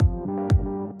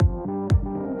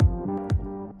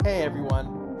Hey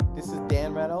everyone, this is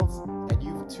Dan Reynolds, and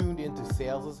you've tuned into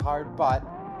Sales is Hard But,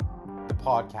 the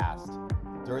podcast.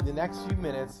 During the next few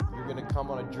minutes, you're going to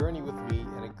come on a journey with me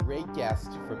and a great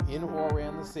guest from in or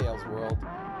around the sales world,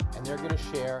 and they're going to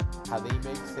share how they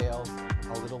make sales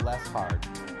a little less hard.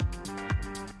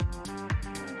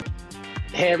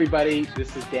 Hey everybody,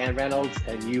 this is Dan Reynolds,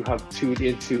 and you have tuned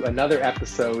into another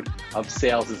episode of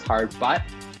Sales is Hard But,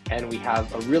 and we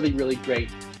have a really great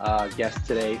guest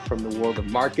today from the world of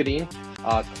marketing.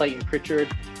 Clayton Pritchard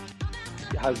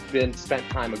has spent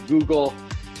time at Google,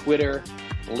 Twitter,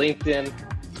 LinkedIn.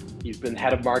 He's been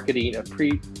head of marketing at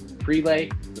Prelay,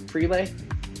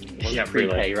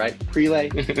 right?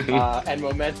 Prelay and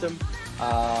Momentum.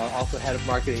 Also head of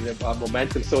marketing of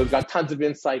Momentum. So we've got tons of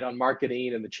insight on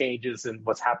marketing and the changes and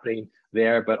what's happening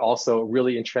there, but also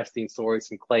really interesting stories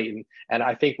from Clayton. And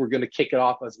I think we're going to kick it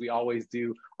off as we always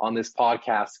do on this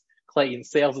podcast. Clayton,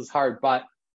 sales is hard, but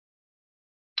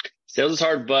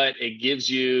it gives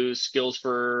you skills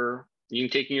for you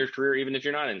can take in your career even if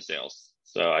you're not in sales.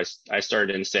 So I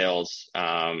started in sales,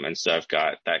 and so I've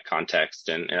got that context,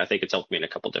 and I think it's helped me in a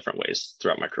couple different ways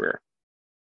throughout my career.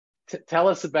 Tell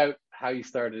us about how you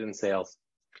started in sales.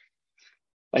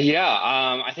 I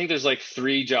think there's like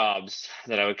three jobs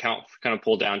that I would kind of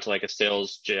pull down to like a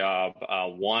sales job.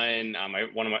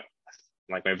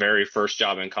 My very first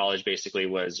job in college basically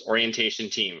was orientation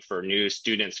team for new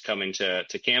students coming to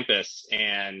campus.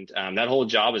 And that whole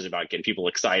job is about getting people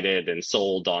excited and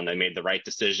sold on they made the right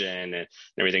decision and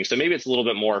everything. So maybe it's a little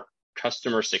bit more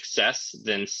customer success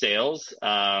than sales,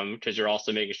 because you're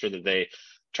also making sure that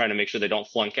trying to make sure they don't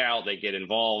flunk out, they get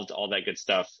involved, all that good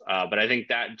stuff. But I think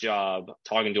that job,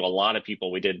 talking to a lot of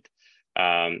people,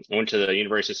 I went to the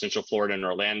University of Central Florida in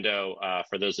Orlando.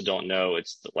 For those that don't know,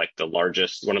 it's one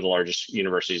of the largest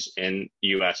universities in the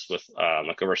U.S. with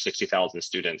like over 60,000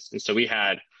 students. And so we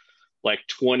had like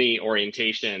 20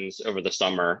 orientations over the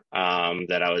summer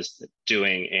that I was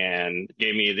doing, and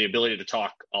gave me the ability to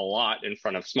talk a lot in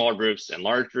front of small groups and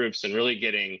large groups, and really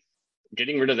getting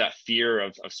rid of that fear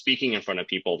of speaking in front of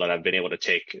people that I've been able to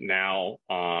take now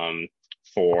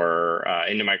for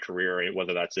into my career,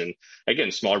 whether that's in,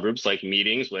 again, small groups like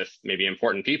meetings with maybe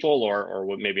important people, or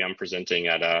what maybe I'm presenting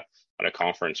at a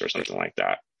conference or something like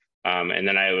that. And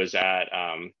then I was at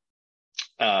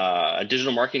a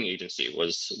digital marketing agency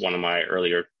was one of my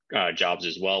earlier jobs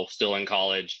as well, still in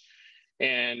college.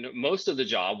 And most of the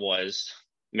job was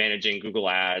managing Google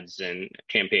ads and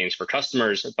campaigns for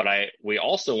customers, but we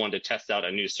also wanted to test out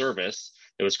a new service.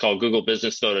 It was called Google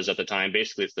Business Photos at the time.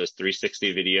 Basically, it's those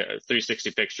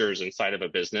 360 pictures inside of a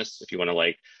business, if you want to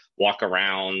like walk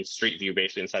around street view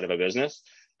basically inside of a business.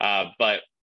 But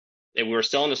we were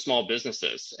selling to small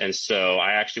businesses. And so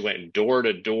I actually went door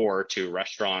to door to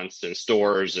restaurants and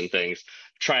stores and things,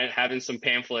 having some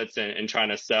pamphlets and trying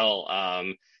to sell,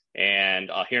 and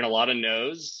hearing a lot of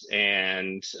no's.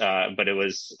 But it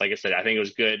was, like I said, I think it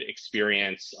was good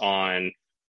experience on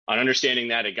understanding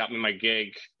that. It got me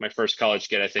my first college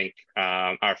gig, I think,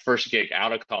 our first gig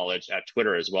out of college at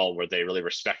Twitter as well, where they really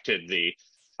respected the,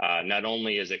 not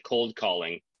only is it cold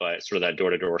calling, but sort of that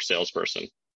door-to-door salesperson.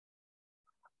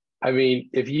 I mean,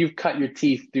 if you've cut your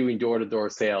teeth doing door-to-door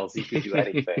sales, you could do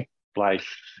anything.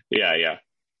 Yeah.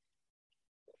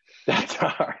 That's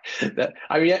hard.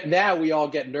 Now we all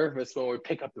get nervous when we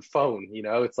pick up the phone.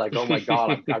 It's like, oh my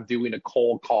God, I'm doing a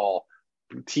cold call.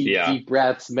 Deep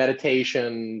breaths,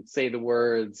 meditation, say the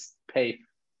words,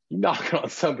 knock on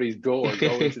somebody's door,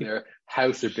 go into their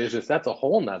house or business. That's a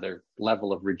whole nother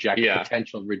level of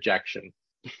potential rejection.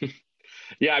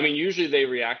 Yeah, I mean, usually they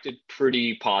reacted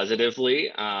pretty positively,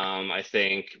 I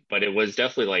think, but it was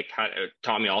definitely like, it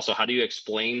taught me also, how do you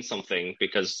explain something?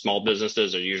 Because small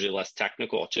businesses are usually less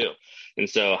technical too. And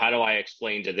so how do I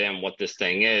explain to them what this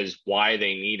thing is, why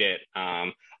they need it?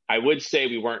 I would say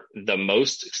we weren't the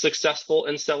most successful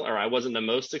in selling, or I wasn't the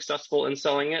most successful in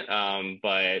selling it.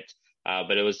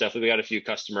 But it was definitely, we got a few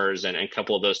customers, and a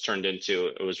couple of those turned into,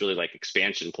 it was really like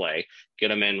expansion play, get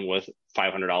them in with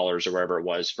 $500 or wherever it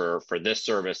was for this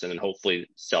service, and then hopefully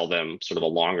sell them sort of a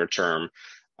longer term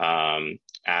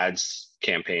ads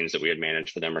campaigns that we had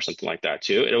managed for them or something like that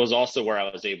too. It was also where I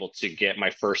was able to get my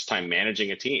first time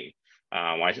managing a team.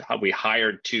 We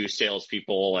hired 2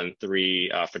 salespeople and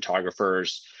 3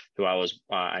 photographers who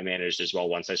I managed as well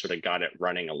once I sort of got it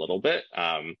running a little bit.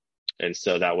 And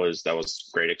so that was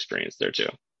great experience there too.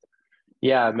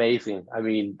 Yeah, amazing. I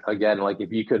mean, again, like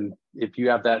if you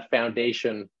have that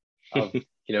foundation of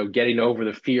getting over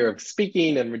the fear of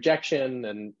speaking and rejection,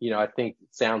 and I think it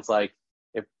sounds like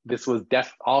if this was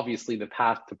obviously the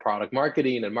path to product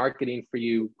marketing and marketing for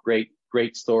you, great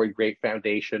great story, great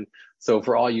foundation. So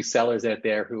for all you sellers out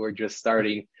there who are just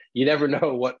starting, you never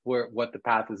know what the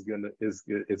path is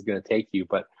gonna take you.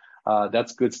 But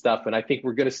that's good stuff. And I think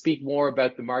we're gonna speak more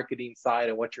about the marketing side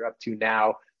and what you're up to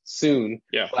now soon.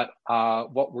 Yeah. But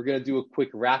what we're gonna do a quick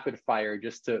rapid fire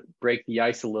just to break the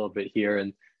ice a little bit here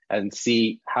and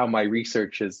see how my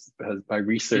research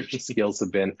skills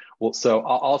have been. Well, so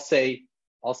I'll say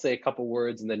a couple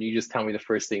words and then you just tell me the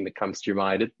first thing that comes to your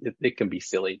mind. It can be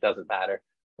silly, it doesn't matter.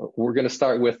 We're going to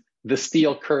start with the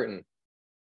Steel Curtain.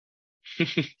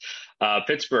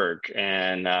 Pittsburgh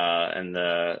and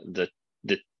the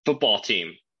football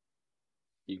team.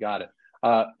 You got it.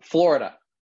 Florida.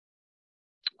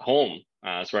 Home.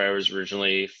 That's where I was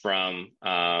originally from,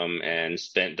 and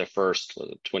spent the first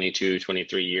 22,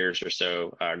 23 years or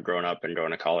so growing up and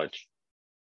going to college.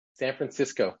 San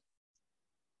Francisco.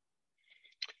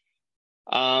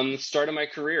 Start of my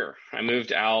career. I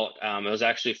moved out. It was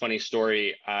actually a funny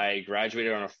story. I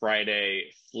graduated on a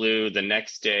Friday, flew the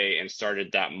next day, and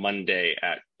started that Monday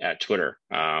at Twitter.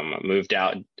 Moved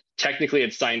out. Technically,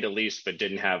 had signed a lease, but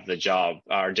didn't have the job,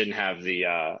 or didn't have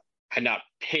the had not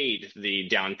paid the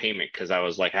down payment because I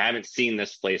was like, I haven't seen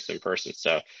this place in person.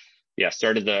 So yeah,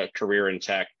 started the career in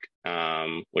tech,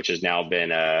 which has now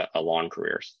been a long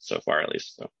career so far, at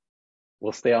least. So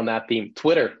we'll stay on that theme.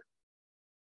 Twitter.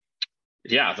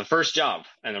 Yeah, the first job.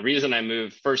 And the reason I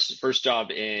moved, first job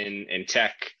in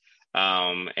tech,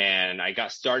 and I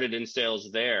got started in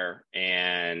sales there.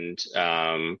 And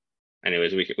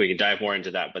anyways, we can dive more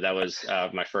into that, but that was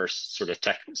my first sort of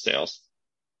tech sales.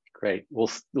 Great.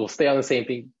 We'll stay on the same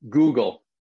thing. Google.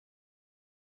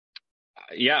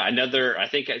 Yeah, I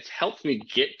think it's helped me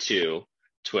get to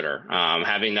Twitter.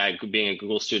 Having that, being a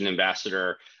Google student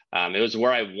ambassador, it was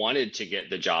where I wanted to get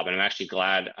the job, and I'm actually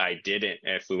glad I didn't.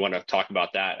 If we want to talk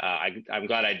about that, I'm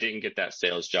glad I didn't get that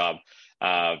sales job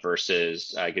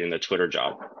versus getting the Twitter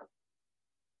job.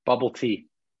 Bubble tea.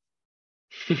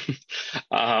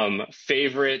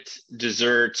 Favorite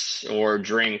dessert or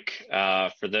drink?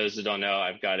 For those that don't know,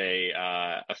 I've got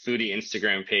a foodie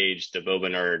Instagram page, the Boba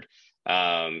Nerd.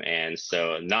 And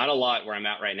so not a lot where I'm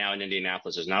at right now in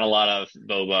Indianapolis. There's not a lot of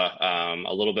boba,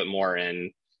 a little bit more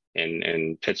in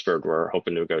Pittsburgh we're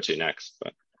hoping to go to next.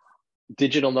 But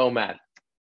digital nomad.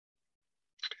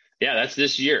 Yeah, that's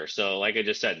this year. So like I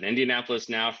just said, in Indianapolis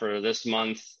now for this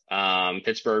month,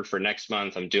 Pittsburgh for next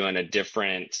month. I'm doing a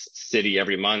different city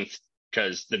every month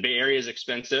because the Bay Area is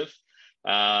expensive.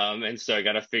 And so I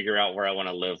got to figure out where I want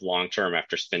to live long term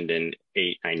after spending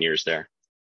 8-9 years there.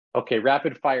 Okay,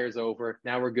 rapid fire is over.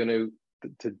 Now we're going to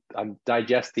I'm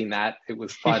digesting that. It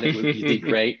was fun. You did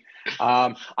great.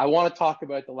 I want to talk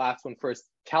about the last one first.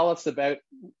 Tell us about,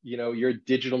 your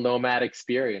digital nomad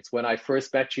experience. When I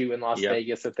first met you in Las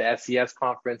Vegas at the SES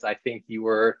conference, I think you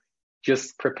were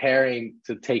just preparing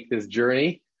to take this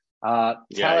journey. Tell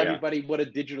everybody what a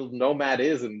digital nomad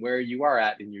is and where you are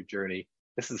at in your journey.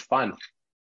 This is fun.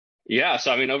 Yeah.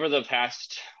 So, I mean, over the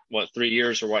past, 3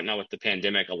 years or whatnot with the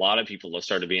pandemic, a lot of people have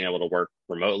started being able to work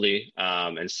remotely.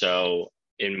 And so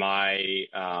in my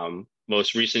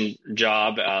most recent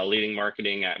job, leading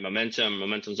marketing at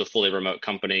Momentum's a fully remote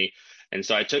company. And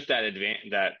so I took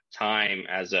that time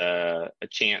as a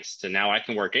chance to, now I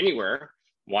can work anywhere.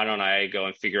 Why don't I go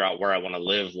and figure out where I want to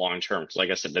live long term? Because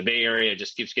like I said, the Bay Area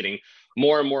just keeps getting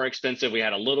more and more expensive. We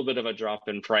had a little bit of a drop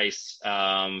in price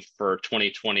for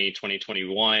 2020,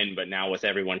 2021, but now with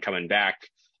everyone coming back,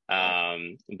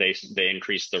 they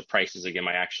increased their prices again.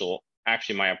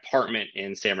 My apartment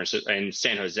in San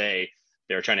Jose,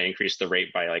 they were trying to increase the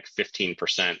rate by like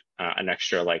 15%, an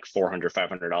extra like $400,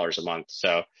 $500 a month.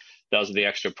 So that was the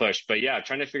extra push. But yeah,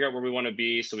 trying to figure out where we want to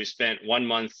be. So we spent 1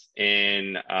 month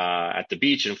at the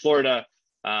beach in Florida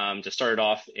to start it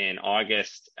off in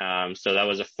August. So that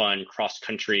was a fun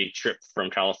cross-country trip from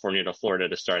California to Florida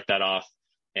to start that off.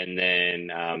 And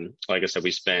then, like I said,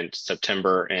 we spent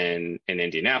September in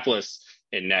Indianapolis.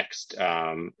 And next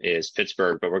is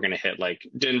Pittsburgh, but we're going to hit like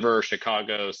Denver,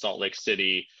 Chicago, Salt Lake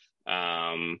City.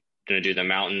 Going to do the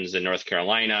mountains in North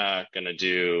Carolina. Going to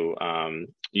do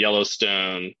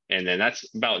Yellowstone, and then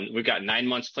we've got 9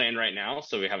 months planned right now.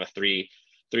 So we have a three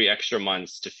extra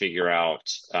months to figure out.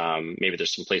 Maybe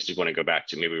there's some places we want to go back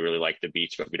to. Maybe we really like the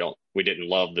beach, but we didn't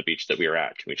love the beach that we were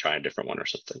at. Can we try a different one or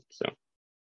something? So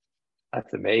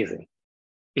that's amazing.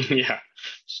 Yeah,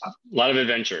 a lot of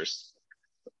adventures.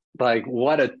 Like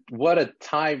what a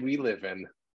time we live in.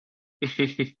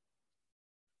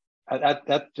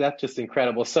 That's just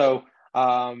incredible. So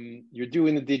you're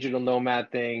doing the digital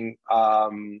nomad thing.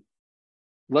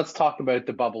 Let's talk about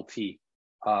the bubble tea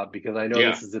because I know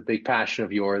this is a big passion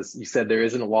of yours. You said there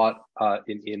isn't a lot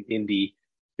in Indy.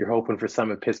 you're hoping for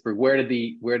some in Pittsburgh. Where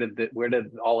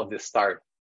did all of this start?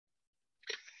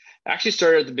 Actually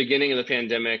started at the beginning of the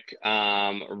pandemic.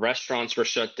 Restaurants were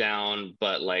shut down,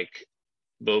 but like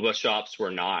boba shops were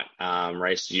not,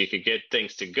 right? So you could get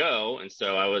things to go. And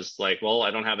so I was like, well, I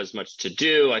don't have as much to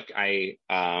do.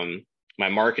 My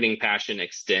marketing passion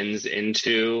extends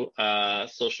into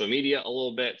social media a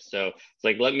little bit. So it's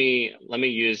like, let me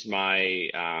use my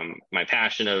my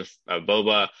passion of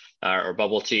boba or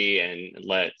bubble tea, and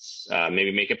let's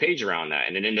maybe make a page around that.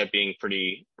 And it ended up being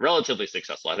relatively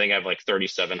successful. I think I have like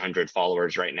 3,700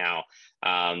 followers right now.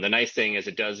 The nice thing is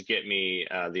it does get me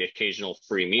the occasional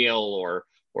free meal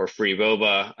or free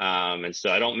boba. And so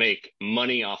I don't make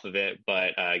money off of it,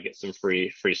 but get some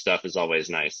free stuff is always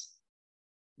nice.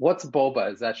 What's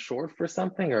boba? Is that short for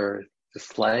something or just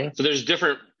slang? So there's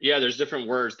different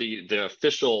words. The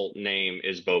official name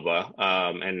is boba,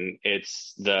 and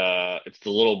it's the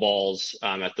little balls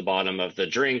at the bottom of the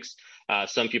drinks.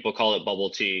 Some people call it bubble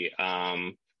tea,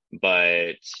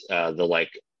 but the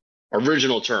like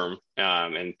original term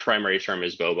and primary term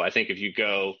is boba. I think if you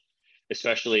go,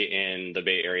 especially in the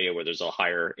Bay Area where there's a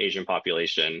higher Asian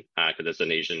population, because it's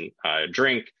an Asian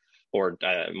drink or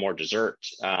more dessert.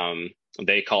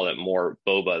 They call it more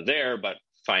boba there, but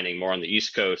finding more on the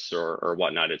East Coast or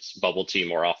whatnot, it's bubble tea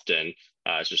more often.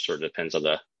 It just sort of depends on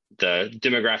the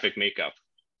demographic makeup.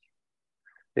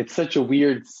 It's such a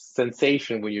weird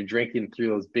sensation when you're drinking through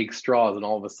those big straws and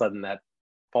all of a sudden that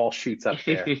ball shoots up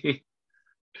there.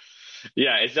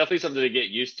 Yeah, it's definitely something to get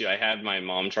used to. I had my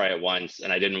mom try it once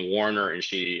and I didn't warn her, and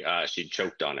she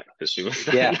choked on it because she was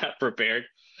not prepared.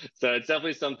 So it's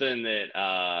definitely something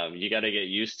that you got to get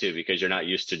used to because you're not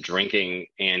used to drinking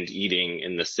and eating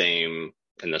in the same,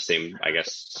 I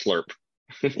guess, slurp.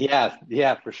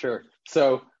 Yeah, for sure.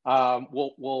 So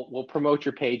we'll promote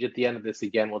your page at the end of this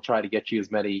again. We'll try to get you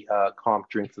as many comp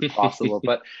drinks as possible.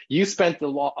 But you spent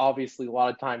obviously a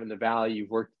lot of time in the Valley. You've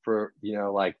worked for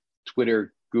like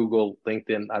Twitter, Google,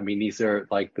 LinkedIn. I mean, these are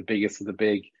like the biggest of the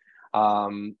big.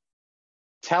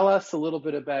 Tell us a little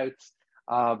bit about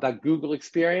that Google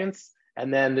experience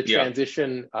and then the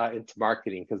transition into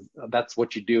marketing, because that's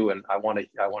what you do, and I want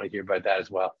to hear about that as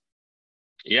well.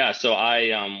 Yeah, so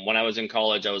when I was in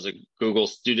college, I was a Google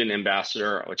student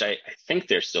ambassador, which I think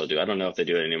they still do. I don't know if they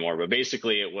do it anymore, but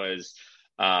basically it was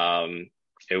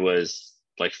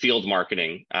like field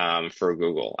marketing for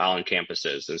Google out on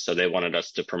campuses, and so they wanted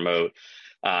us to promote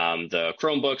the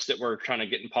Chromebooks that were kind of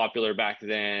getting popular back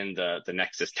then, the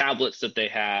Nexus tablets that they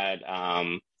had.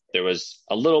 There was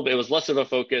it was less of a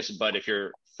focus, but if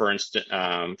you're, for instance,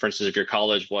 if your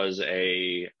college was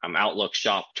a Outlook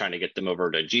shop, trying to get them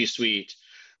over to G Suite.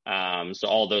 So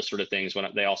all those sort of things. When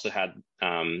they also had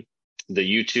the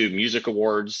YouTube Music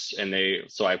Awards, and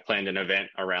so I planned an event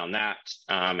around that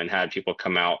and had people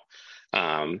come out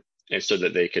and so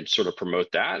that they could sort of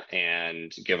promote that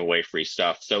and give away free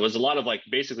stuff. So it was a lot of like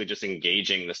basically just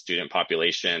engaging the student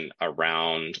population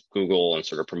around Google and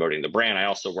sort of promoting the brand. I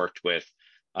also worked with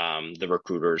the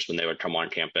recruiters when they would come on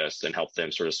campus and help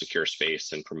them sort of secure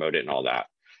space and promote it and all that.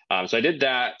 So I did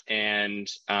that. And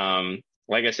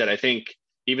like I said, I think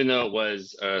even though it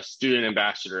was a student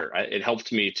ambassador, it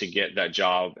helped me to get that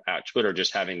job at Twitter.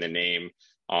 Just having the name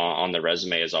on the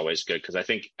resume is always good, because I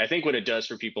think what it does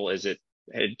for people is it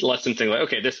lets them think like,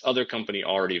 okay, this other company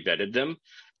already vetted them.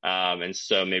 And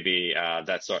so maybe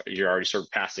you're already sort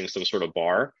of passing some sort of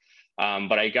bar.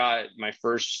 But I got my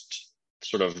first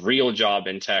sort of real job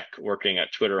in tech working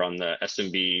at Twitter on the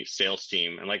SMB sales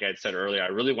team. And like I had said earlier, I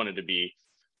really wanted to be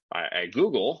at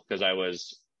Google because I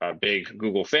was a big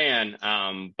Google fan.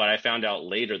 But I found out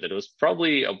later that it was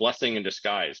probably a blessing in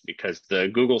disguise, because the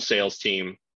Google sales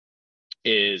team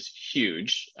is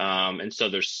huge. And so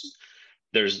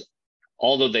there's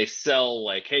although they sell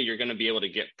like, hey, you're going to be able to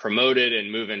get promoted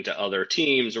and move into other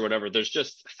teams or whatever, there's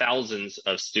just thousands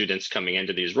of students coming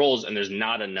into these roles, and there's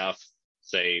not enough,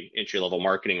 say, entry-level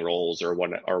marketing roles or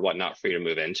whatnot for you to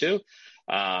move into.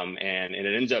 And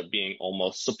it ends up being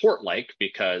almost support-like,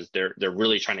 because they're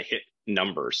really trying to hit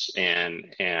numbers and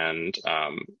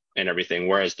everything.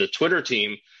 Whereas the Twitter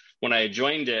team, when I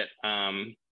joined it,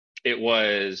 it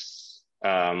was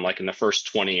like in the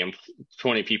first 20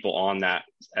 people on that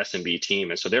SMB team.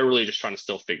 And so they're really just trying to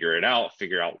still figure out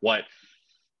what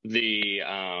the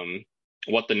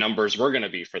numbers were going to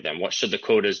be for them. What should the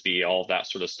quotas be, all of that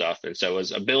sort of stuff. And so it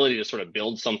was ability to sort of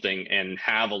build something and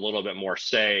have a little bit more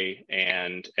say,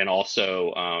 and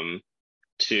also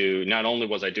to not only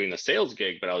was I doing the sales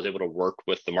gig, but I was able to work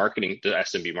with the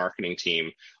SMB marketing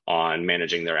team on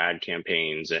managing their ad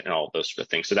campaigns and all those sort of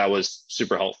things. So that was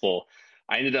super helpful.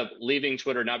 I ended up leaving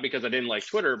Twitter, not because I didn't like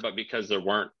Twitter, but because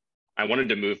I wanted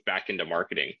to move back into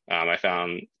marketing. I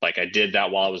found like I did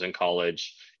that while I was in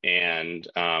college and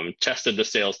tested the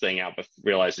sales thing out, but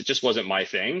realized it just wasn't my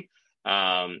thing.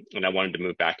 And I wanted to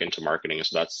move back into marketing.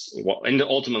 So that's and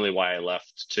ultimately why I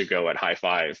left to go at High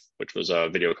Five, which was a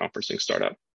video conferencing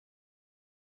startup.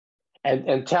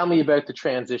 And tell me about the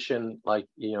transition, like,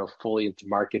 fully into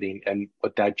marketing and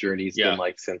what that journey's been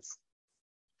like since.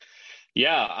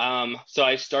 Yeah. So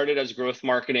I started as growth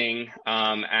marketing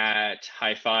at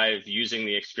High Five using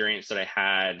the experience that I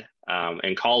had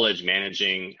in college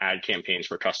managing ad campaigns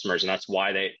for customers. And that's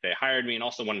why they hired me. And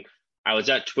also when I was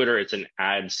at Twitter, it's an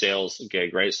ad sales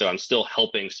gig, right? So I'm still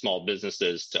helping small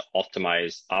businesses to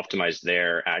optimize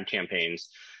their ad campaigns.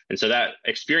 And so that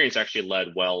experience actually led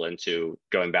well into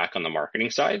going back on the marketing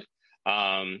side.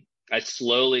 I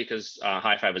slowly, because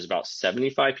High Five was about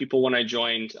 75 people when I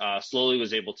joined, slowly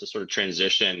was able to sort of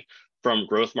transition from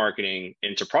growth marketing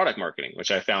into product marketing,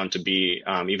 which I found to be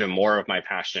even more of my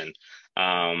passion.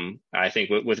 I think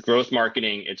with growth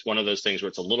marketing, it's one of those things where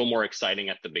it's a little more exciting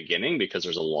at the beginning because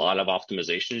there's a lot of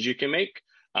optimizations you can make.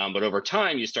 But over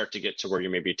time, you start to get to where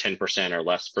you're maybe 10% or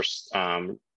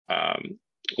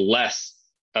less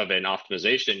of an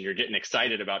optimization. You're getting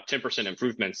excited about 10%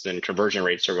 improvements in conversion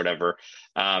rates or whatever.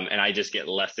 And I just get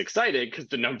less excited because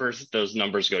those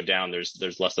numbers go down.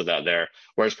 There's less of that there.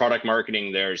 Whereas product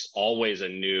marketing, there's always a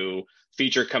new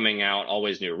feature coming out,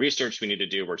 always new research we need to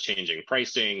do. We're changing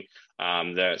pricing,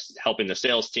 helping the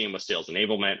sales team with sales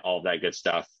enablement, all of that good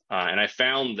stuff. And I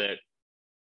found that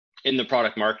in the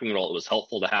product marketing role, it was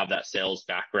helpful to have that sales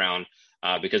background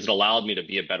because it allowed me to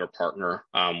be a better partner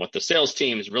with the sales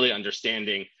teams, really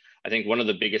understanding. I think one of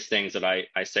the biggest things that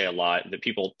I say a lot that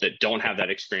people that don't have that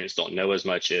experience don't know as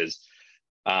much is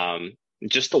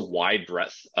just the wide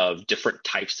breadth of different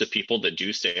types of people that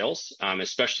do sales,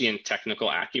 especially in technical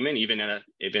acumen, even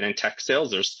in tech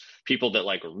sales. There's people that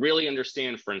like really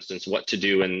understand, for instance, what to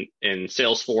do in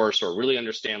Salesforce or really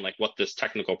understand like what this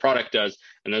technical product does.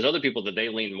 And there's other people that they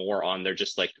lean more on.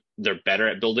 They're better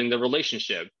at building the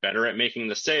relationship, better at making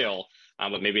the sale,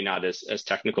 but maybe not as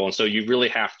technical. And so you really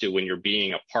have to, when you're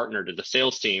being a partner to the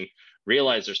sales team,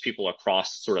 realize there's people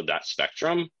across sort of that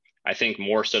spectrum. I think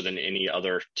more so than any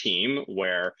other team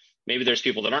where maybe there's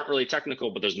people that aren't really technical,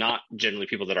 but there's not generally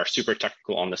people that are super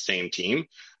technical on the same team.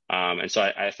 And so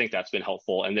I think that's been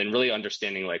helpful. And then really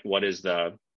understanding like what is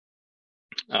the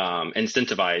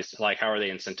incentivized, like how are they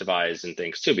incentivized and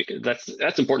things too, because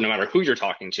that's important no matter who you're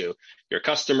talking to, your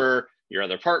customer, your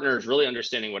other partners, really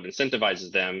understanding what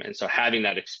incentivizes them. And so having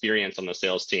that experience on the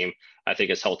sales team, I think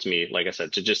has helped me, like I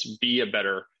said, to just be a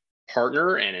better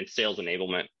partner and in sales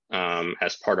enablement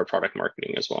as part of product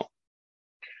marketing as well.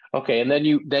 Okay, and then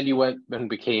you went and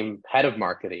became head of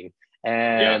marketing,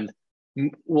 and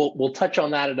we'll touch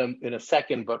on that in a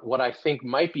second. But what I think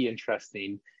might be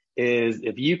interesting is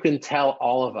if you can tell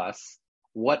all of us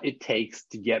what it takes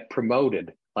to get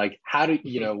promoted. Like, how do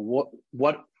you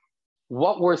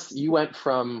went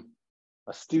from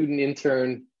a student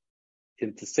intern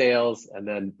into sales, and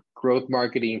then growth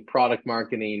marketing, product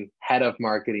marketing, head of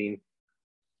marketing.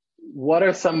 What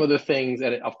are some of the things,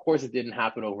 and of course it didn't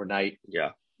happen overnight.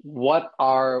 Yeah.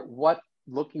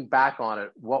 Looking back on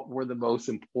it, what were the most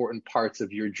important parts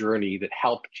of your journey that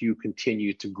helped you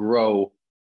continue to grow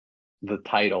the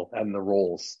title and the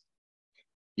roles?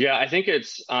 Yeah, I think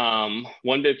it's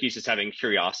one big piece is having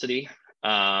curiosity.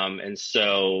 And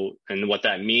what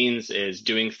that means is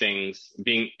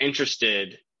being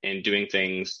interested in doing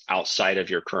things outside of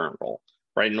your current role,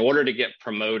 right? In order to get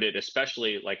promoted,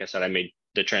 especially, like I said, I made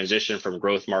the transition from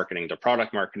growth marketing to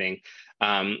product marketing.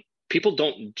 People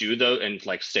don't do those and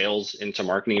like sales into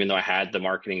marketing, even though I had the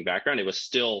marketing background, it was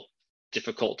still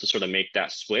difficult to sort of make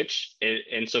that switch.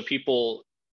 And so people,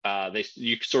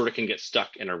 you sort of can get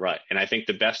stuck in a rut. And I think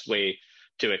the best way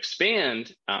to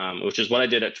expand, which is what I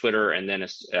did at Twitter and then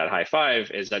at High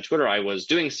Five, is at Twitter, I was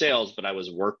doing sales, but I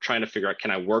was trying to figure out,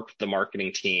 can I work with the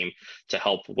marketing team to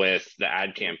help with the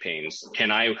ad campaigns? Can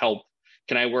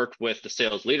I work with the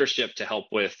sales leadership to help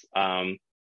with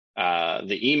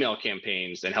the email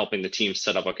campaigns and helping the team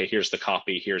set up, okay, here's the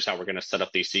copy, here's how we're going to set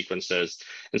up these sequences.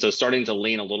 And so starting to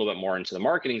lean a little bit more into the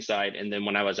marketing side. And then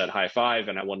when I was at High Five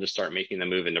and I wanted to start making the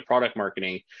move into product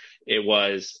marketing, it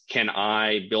was, can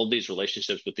I build these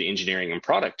relationships with the engineering and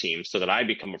product teams so that I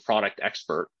become a product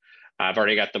expert? I've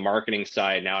already got the marketing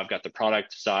side. Now I've got the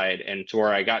product side. And to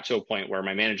where I got to a point where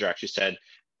my manager actually said,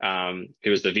 he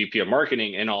was the VP of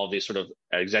marketing in all of these sort of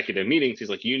executive meetings. He's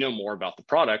like, you know more about the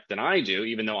product than I do,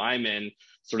 even though I'm in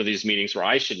sort of these meetings where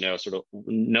I should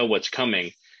know what's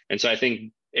coming. And so I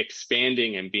think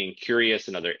expanding and being curious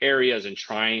in other areas and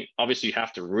trying, obviously you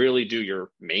have to really do your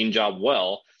main job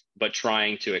well, but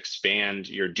trying to expand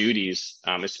your duties,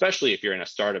 especially if you're in a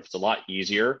startup, it's a lot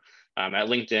easier. At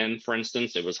LinkedIn, for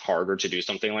instance, it was harder to do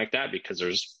something like that because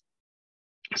there's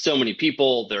so many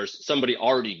people, there's somebody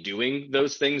already doing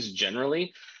those things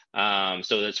generally. So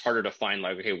it's harder to find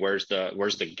like, okay, where's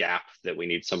the gap that we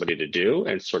need somebody to do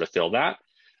and sort of fill that.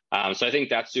 So I think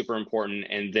that's super important.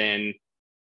 And then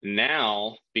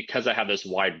now, because I have this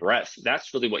wide breadth,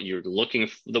 that's really what you're looking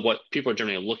for, what people are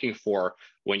generally looking for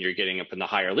when you're getting up in the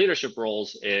higher leadership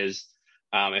roles is,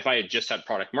 if I had just had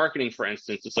product marketing, for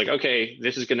instance, it's like, okay,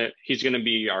 he's gonna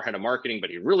be our head of marketing, but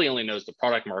he really only knows the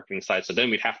product marketing side. So then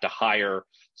we'd have to hire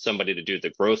somebody to do the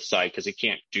growth side because he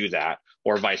can't do that,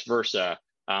 or vice versa.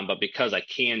 But because I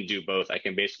can do both, I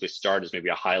can basically start as maybe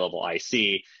a high level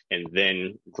IC and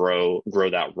then grow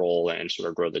that role and sort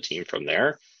of grow the team from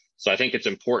there. So I think it's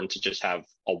important to just have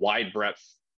a wide breadth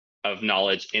of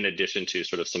knowledge in addition to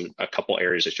sort of a couple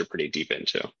areas that you're pretty deep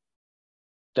into.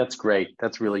 That's great.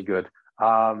 That's really good.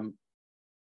 We're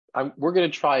going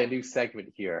to try a new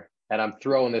segment here, and I'm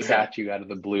throwing this at you out of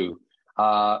the blue.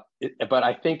 But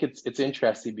I think it's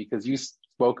interesting because you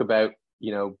spoke about,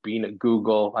 being at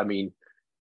Google. I mean,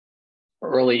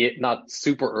 early, not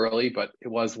super early, but it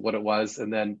was what it was.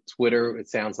 And then Twitter, it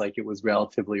sounds like it was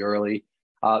relatively early.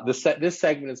 This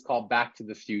segment is called Back to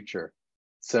the Future.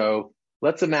 So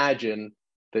let's imagine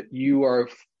that you are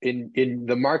in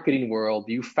the marketing world.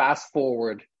 You fast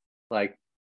forward, like,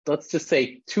 let's just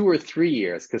say 2 or 3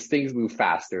 years, because things move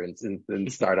faster in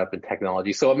startup and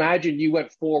technology. So imagine you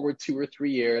went forward 2 or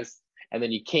 3 years, and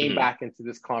then you came back into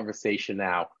this conversation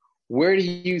now.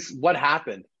 What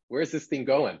happened? Where's this thing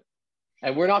going?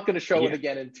 And we're not going to show it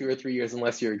again in 2 or 3 years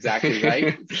unless you're exactly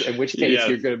right, in which case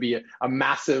you're going to be a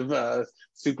massive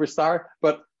superstar.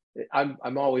 But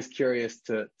I'm always curious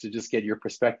to just get your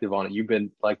perspective on it. You've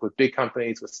been like with big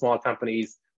companies, with small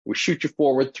companies. We shoot you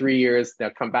forward 3 years. Now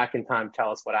come back in time.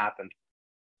 Tell us what happened.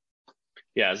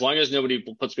 Yeah, as long as nobody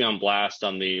puts me on blast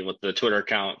with the Twitter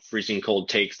account, Freezing Cold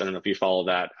Takes. I don't know if you follow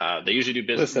that. They usually do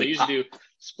business. They usually do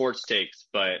sports takes,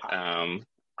 but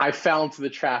I fell into the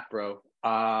trap, bro.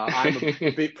 I'm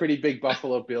a pretty big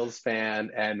Buffalo Bills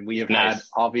fan, and we have had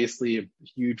obviously a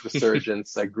huge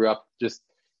resurgence. I grew up just,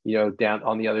 down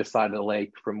on the other side of the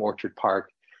lake from Orchard Park,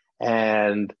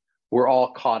 and we're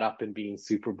all caught up in being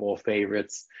Super Bowl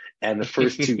favorites. And the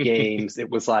first 2 games, it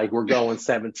was like, we're going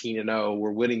 17-0.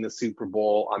 We're winning the Super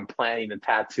Bowl. I'm planning a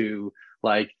tattoo.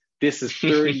 Like, this is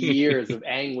 30 years of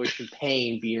anguish and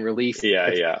pain being released.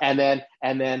 Yeah. And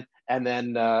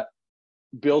then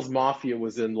Bills Mafia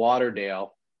was in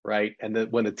Lauderdale, right? And then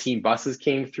when the team buses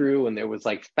came through, and there was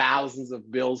like thousands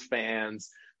of Bills fans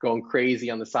going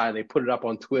crazy on the side, they put it up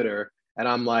on Twitter, and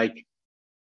I'm like,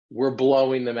 we're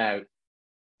blowing them out.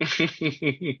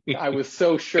 I was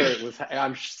so sure it was. I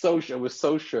was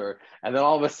so sure. And then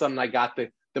all of a sudden, I got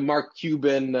the Mark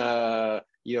Cuban,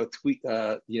 tweet,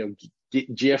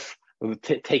 GIF of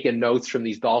taking notes from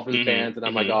these Dolphin fans, and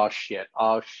I'm like, oh shit.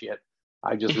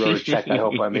 I just wrote a check. I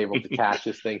hope I'm able to cash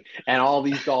this thing. And all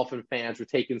these Dolphin fans were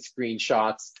taking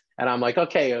screenshots, and I'm like,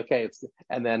 okay.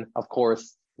 And then of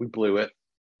course we blew it.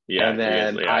 Yeah. And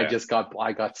then I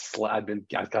got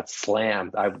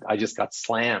slammed. I just got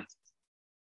slammed.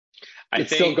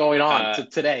 It's still going on to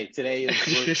today. Today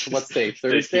is what's day?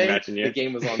 Thursday. The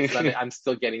game was on Sunday. I'm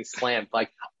still getting slammed.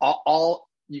 Like all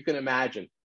you can imagine.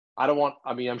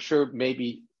 I'm sure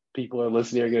maybe people are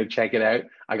listening are going to check it out.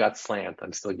 I got slammed.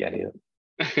 I'm still getting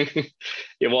it.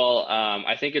 Yeah, well,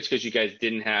 I think it's because you guys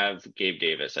didn't have Gabe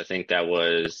Davis. I think that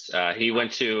was he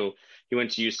went to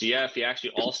UCF. He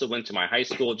actually also went to my high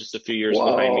school just a few years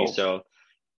behind me.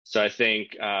 So I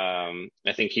think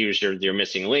he was your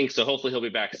missing link. So hopefully he'll be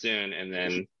back soon. And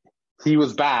then he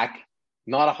was back,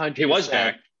 not 100%. He was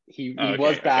back. He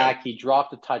was back. Okay. He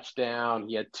dropped a touchdown.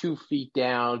 He had 2 feet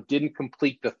down. Didn't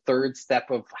complete the third step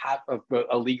of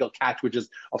a legal catch, which is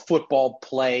a football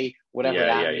play, whatever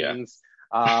that means.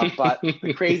 But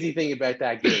the crazy thing about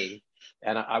that game,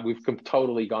 and we've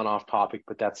totally gone off topic,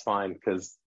 but that's fine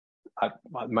because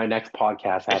my next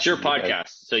podcast has it's your podcast,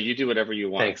 so you do whatever you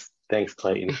want. Thanks,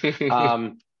 Clayton.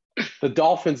 The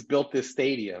Dolphins built this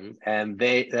stadium, and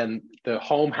the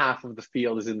home half of the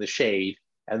field is in the shade,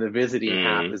 and the visiting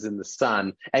half is in the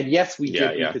sun. And yes, we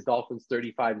did beat the Dolphins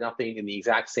 35-0 in the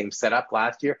exact same setup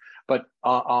last year. But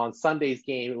on Sunday's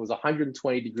game, it was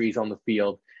 120 degrees on the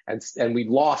field, and we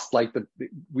lost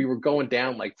we were going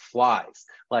down like flies.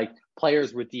 Like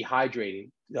players were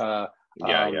dehydrating.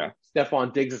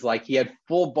 Stephon Diggs is like, he had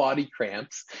full body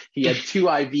cramps. He had 2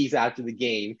 IVs after the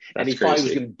game, and he thought he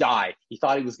was going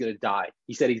to die.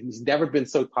 He said he's never been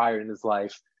so tired in his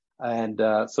life. And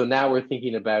so now we're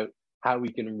thinking about how we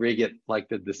can rig it like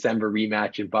the December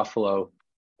rematch in Buffalo,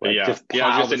 like Yeah. just Yeah. I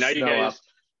was pile gonna the say snow up.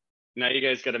 now you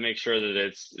guys got to make sure that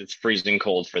it's freezing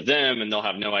cold for them, and they'll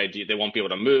have no idea. They won't be able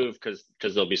to move because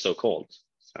they'll be so cold.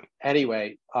 So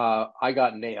Anyway, I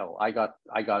got nailed. I got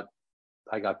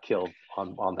killed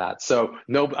on that. So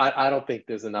no, I don't think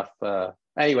there's enough.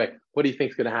 Anyway, what do you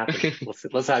think is going to happen?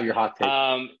 Let's have your hot take.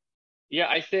 um, yeah,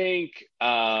 I think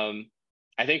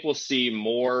we'll see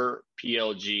more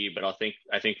PLG, but I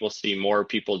think we'll see more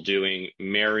people doing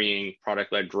marrying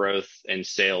product-led growth and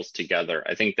sales together.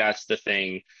 I think that's the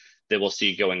thing that we'll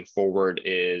see going forward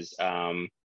is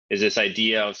this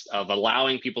idea of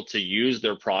allowing people to use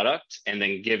their product and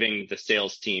then giving the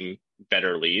sales team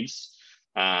better leads.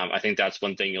 I think that's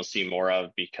one thing you'll see more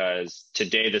of, because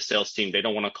today the sales team, they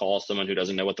don't want to call someone who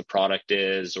doesn't know what the product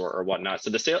is or whatnot.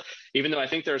 So even though I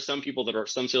think there are some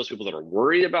salespeople that are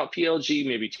worried about PLG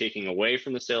maybe taking away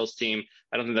from the sales team,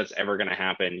 I don't think that's ever going to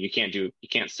happen. You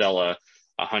can't sell a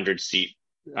 100-seat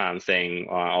thing,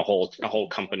 a whole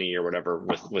company or whatever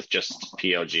with just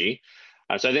PLG.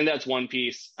 So I think that's one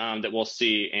piece that we'll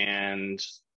see, and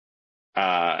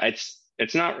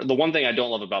it's not the one thing I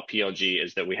don't love about PLG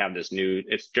is that we have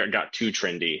it's got too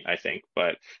trendy, I think,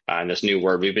 but this new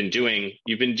word you've been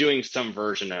doing some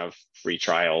version of free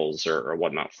trials or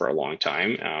whatnot for a long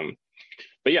time.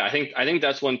 But yeah, I think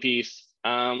that's one piece.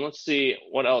 Let's see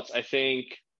what else. I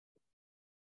think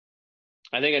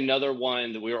another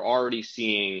one that we're already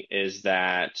seeing is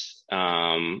that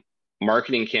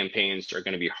marketing campaigns are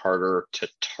going to be harder to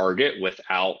target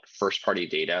without first party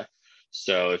data.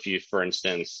 So if you, for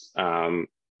instance,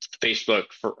 Facebook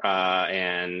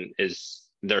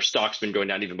their stock's been going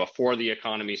down even before the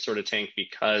economy sort of tanked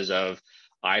because of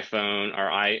iPhone or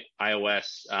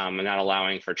iOS and not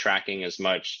allowing for tracking as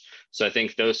much. So I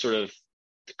think those sort of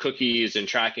cookies and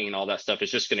tracking and all that stuff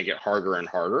is just going to get harder and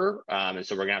harder. And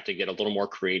so we're going to have to get a little more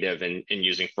creative in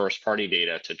using first party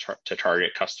data to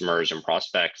target customers and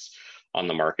prospects on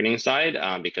the marketing side,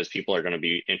 because people are going to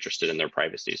be interested in their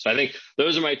privacy. So I think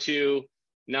those are my two,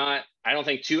 I don't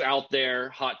think too out there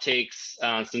hot takes,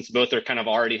 since both are kind of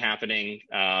already happening.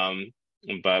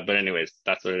 But anyways,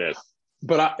 that's what it is.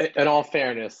 But in all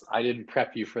fairness, I didn't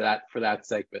prep you for that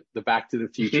segment. The Back to the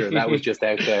Future, that was just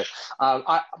out there.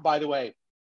 By the way,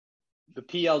 the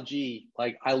PLG,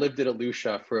 like I lived at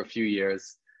Lucia for a few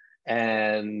years,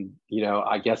 and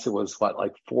I guess it was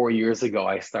like 4 years ago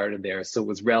I started there, so it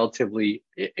was relatively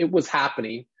it was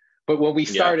happening. But when we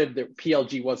started, the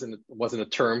PLG wasn't a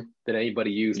term that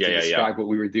anybody used to describe what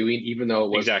we were doing, even though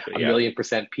it was a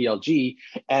million% PLG.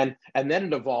 And then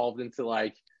it evolved into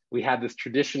like we had this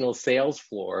traditional sales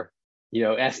floor,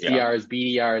 SDRs,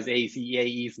 BDRs,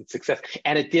 AEs, and success,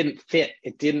 and it didn't fit.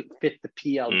 It didn't fit the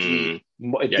PLG.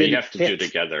 You have to do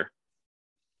together.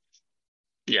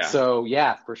 Yeah. So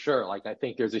yeah, for sure. Like I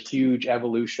think there's a huge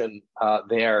evolution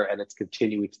there, and it's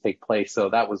continuing to take place. So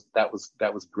that was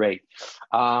great.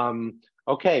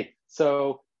 Okay,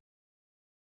 so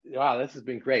wow, this has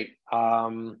been great.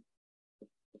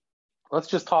 Let's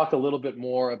just talk a little bit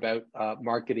more about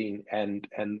marketing and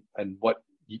what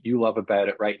you love about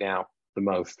it right now the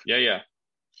most.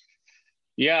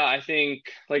 Yeah, I think,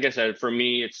 like I said, for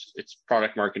me, it's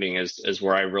product marketing is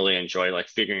where I really enjoy like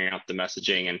figuring out the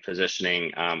messaging and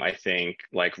positioning. I think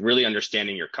like really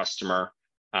understanding your customer,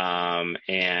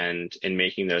 and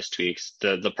making those tweaks.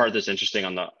 The part that's interesting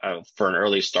for an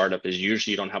early startup is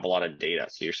usually you don't have a lot of data,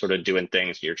 so you're sort of doing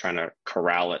things, you're trying to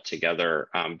corral it together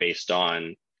based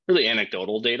on really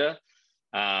anecdotal data,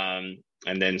 and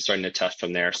then starting to test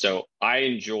from there. So I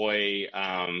enjoy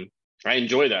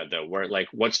that though, where like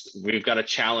we've got a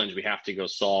challenge we have to go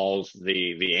solve.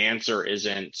 The answer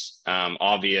isn't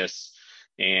obvious,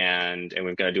 and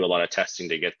we've got to do a lot of testing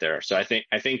to get there. So I think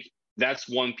that's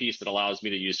one piece that allows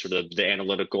me to use sort of the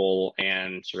analytical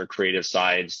and sort of creative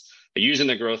sides, using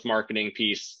the growth marketing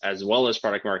piece as well as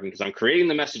product marketing, because I'm creating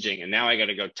the messaging and now I got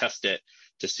to go test it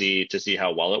to see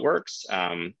how well it works.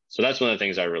 So that's one of the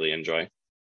things I really enjoy.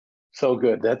 So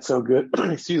good. That's so good.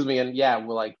 Excuse me. And yeah,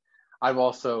 we're like, I've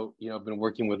also, been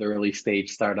working with early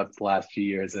stage startups the last few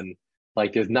years, and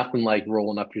like, there's nothing like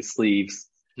rolling up your sleeves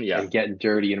and getting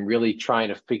dirty and really trying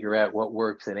to figure out what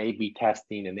works, and A/B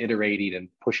testing and iterating and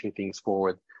pushing things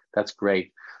forward. That's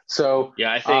great. So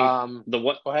yeah, I think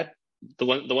go ahead. The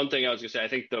one thing I was gonna say, I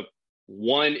think the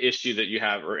one issue that you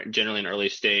have generally in early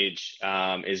stage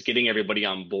is getting everybody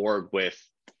on board with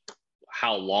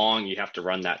how long you have to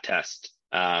run that test.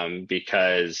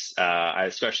 Because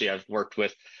I've worked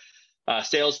with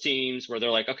sales teams where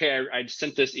they're like, okay, I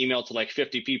sent this email to like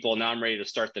 50 people. Now I'm ready to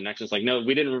start the next one. It's like, no,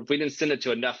 we didn't send it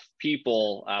to enough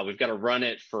people. We've got to run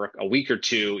it for a week or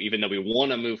two, even though we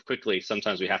want to move quickly.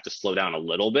 Sometimes we have to slow down a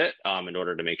little bit in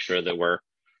order to make sure that we're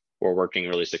working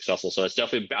really successful. So it's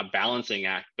definitely a balancing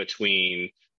act between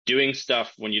doing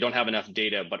stuff when you don't have enough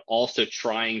data, but also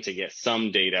trying to get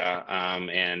some data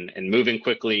and moving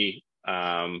quickly,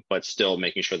 but still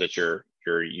making sure that you're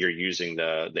using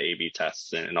the A/B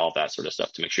tests and all that sort of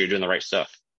stuff to make sure you're doing the right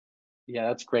stuff. Yeah,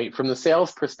 that's great. From the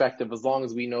sales perspective, as long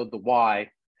as we know the why,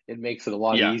 it makes it a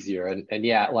lot easier. And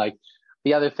yeah, like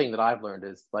the other thing that I've learned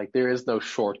is like there is no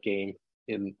short game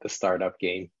in the startup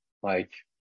game. Like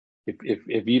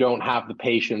if you don't have the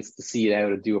patience to see it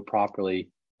out and do it properly,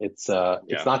 it's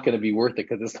not going to be worth it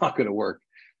because it's not going to work.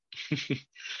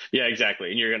 Yeah,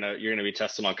 exactly. And you're gonna be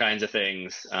testing all kinds of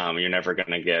things. You're never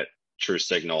gonna get true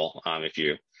signal if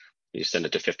you send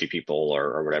it to 50 people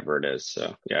or whatever it is.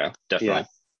 So yeah, definitely. Yeah.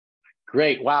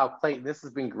 Great. Wow, Clayton, this has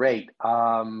been great.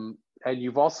 And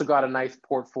you've also got a nice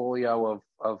portfolio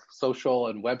of social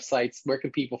and websites. Where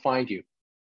can people find you?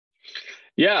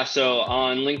 Yeah, so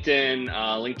on LinkedIn,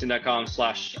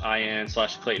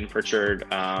 linkedin.com/in/Clayton Pritchard.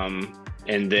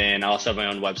 And then I also have my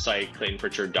own website,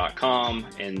 claytonpritchard.com.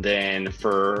 And then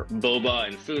for boba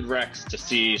and food recs to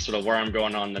see sort of where I'm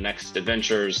going on the next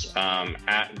adventures,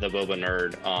 at the Boba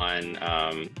Nerd on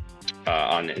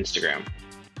Instagram.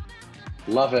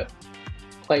 Love it.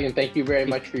 Clayton, thank you very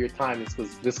much for your time.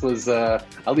 This was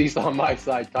at least on my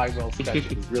side, time well spent.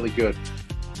 It was really good.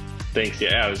 Thanks.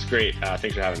 Yeah, it was great.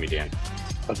 Thanks for having me, Dan.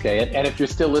 Okay, and if you're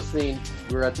still listening,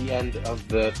 we're at the end of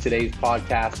today's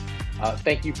podcast.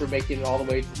 Thank you for making it all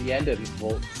the way to the end, and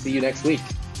we'll see you next week.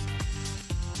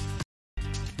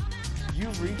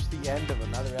 You've reached the end of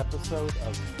another episode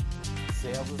of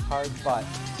Sales is Hard, But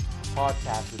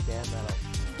podcast with Dan Reynolds.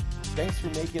 Thanks for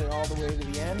making it all the way to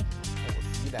the end, and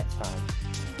we'll see you next time.